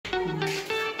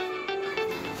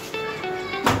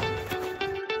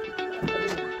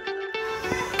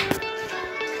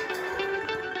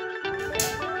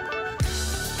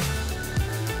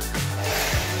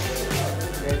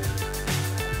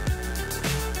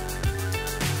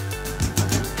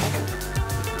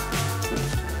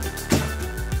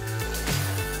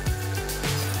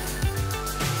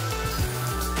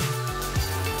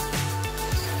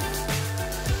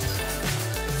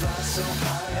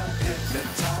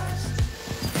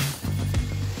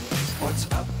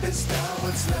is down,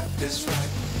 what's left is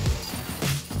right.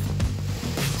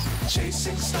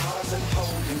 Chasing stars and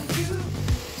holding you.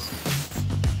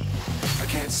 I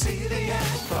can't see the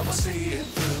end, but we'll see it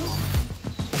through.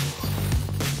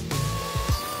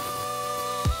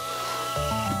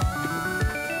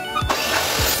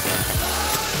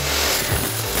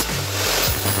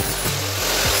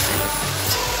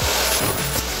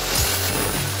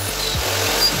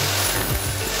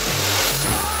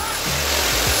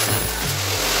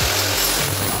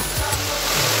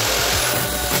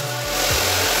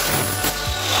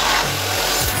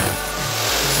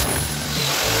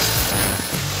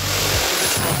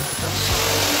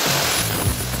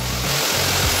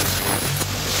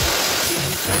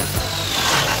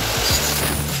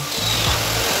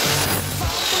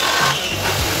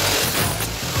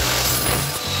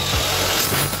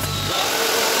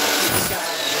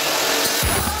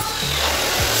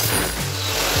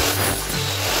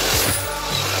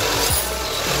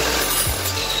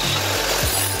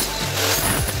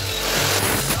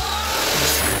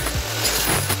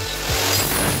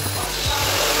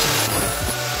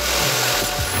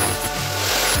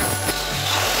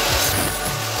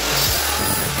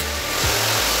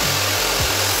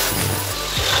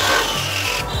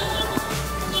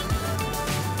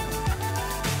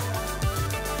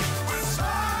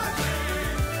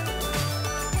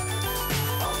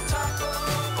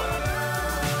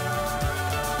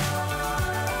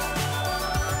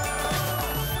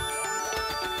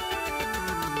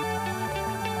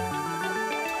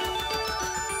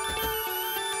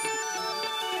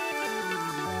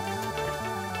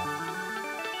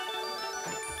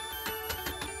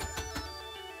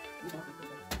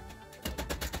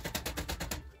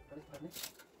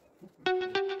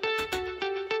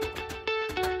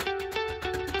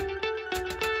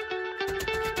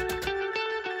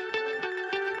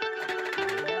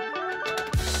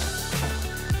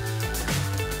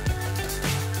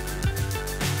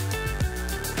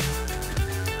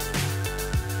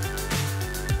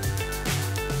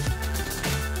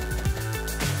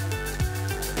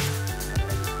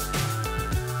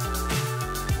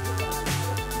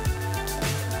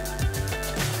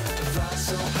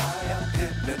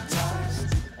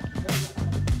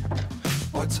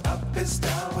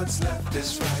 Left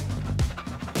is right.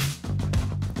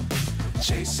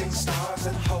 Chasing stars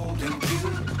and holding you.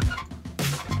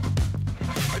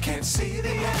 I can't see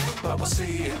the end, but we'll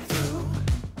see it through.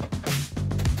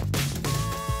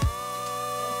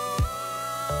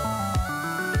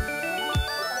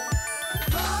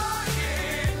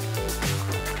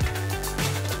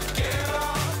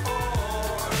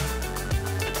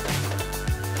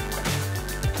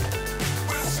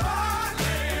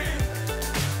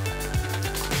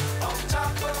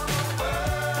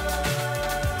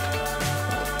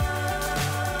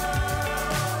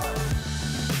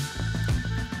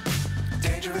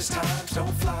 Times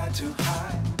don't fly too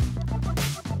high.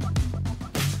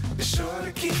 Be sure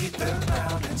to keep the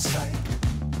ground in sight.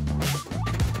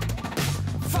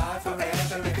 Fly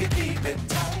forever if you keep it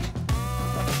tight.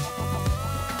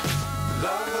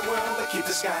 Love the world, but keep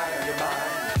the sky on your mind.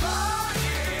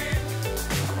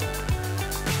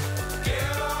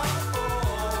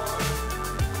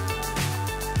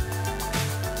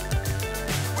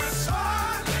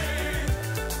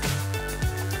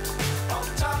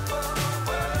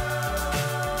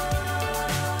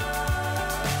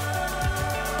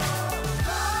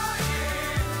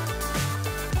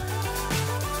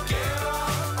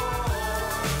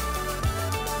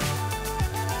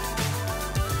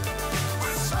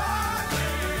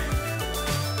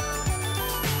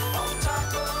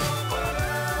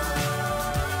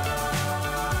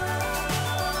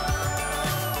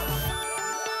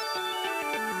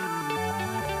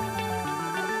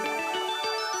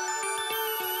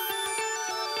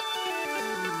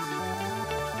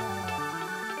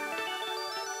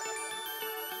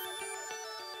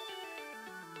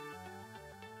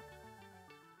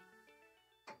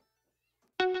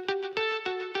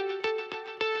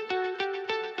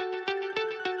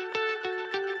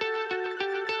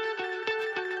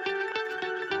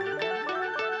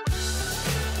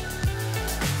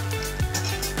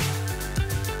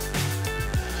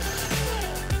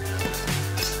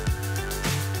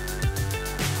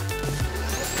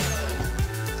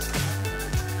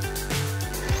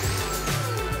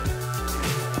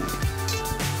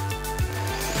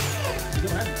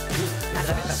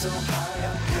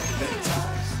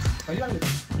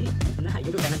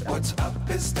 What's up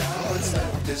is down, what's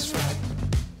left is right.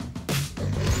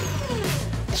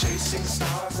 Chasing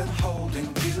stars and holding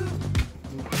you.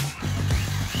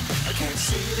 I can't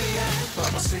see the end,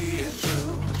 but I'll see it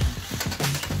through.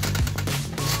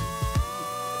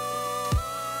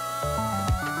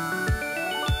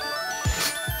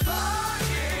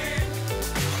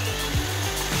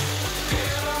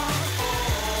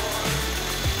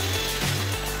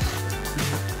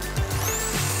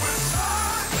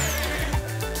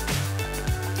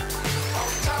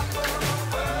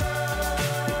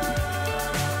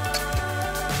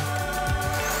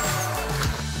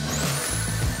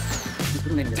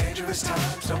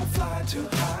 don't fly too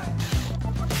high.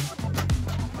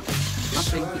 Be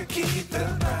sure to keep the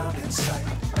ground in sight.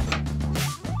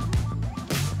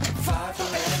 Fly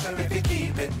forever if you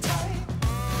keep it tight.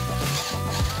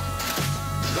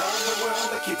 Love the world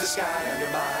but keep the sky on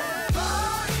your mind.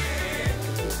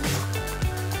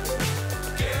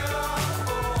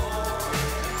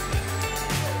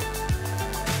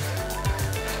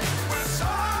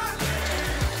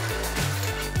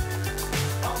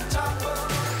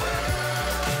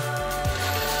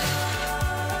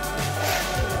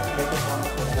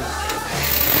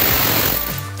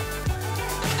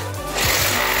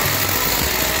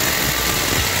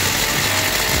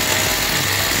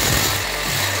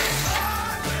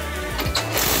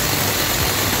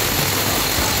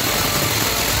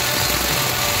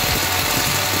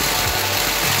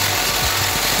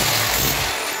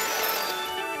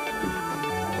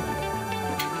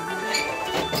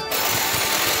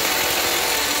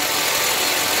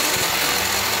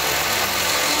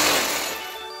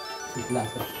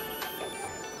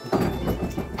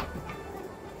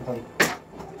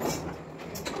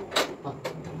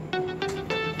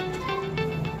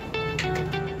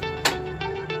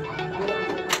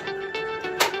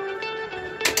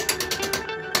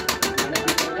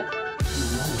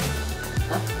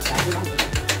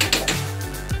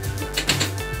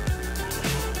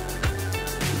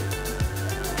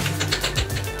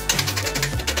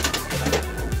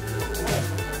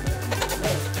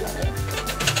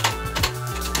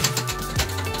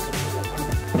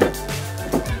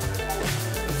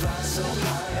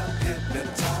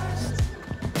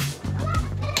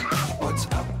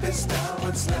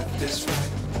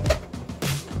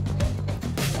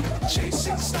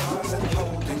 Chasing stars and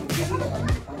holding you.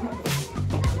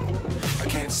 I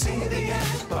can't see the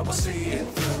end, but we'll see it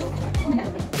through.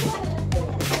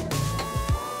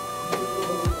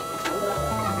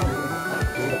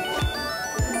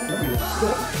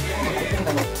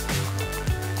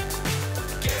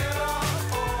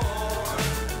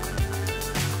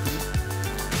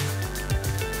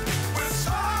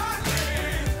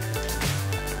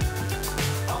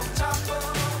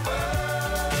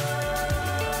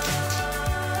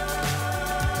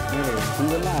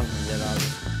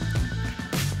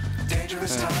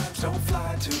 Dangerous times don't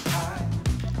fly too high.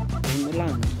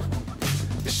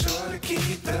 Be sure to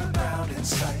keep the ground in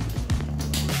sight.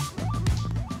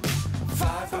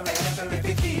 Fly forever if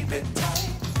you keep it tight.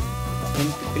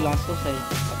 Love the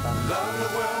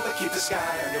world but keep the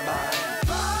sky on your mind.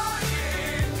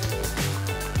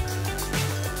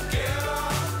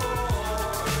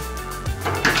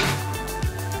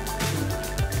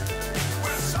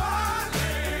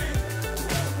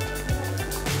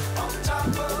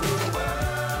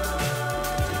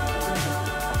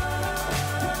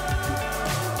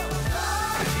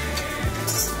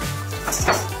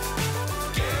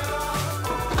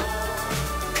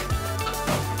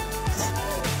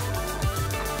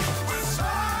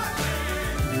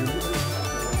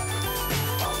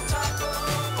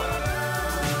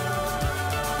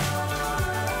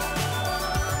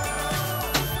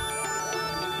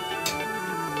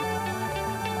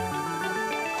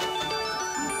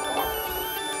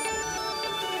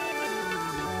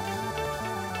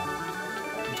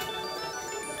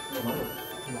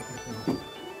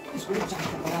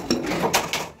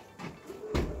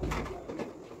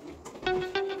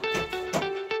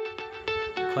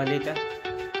 Qualita.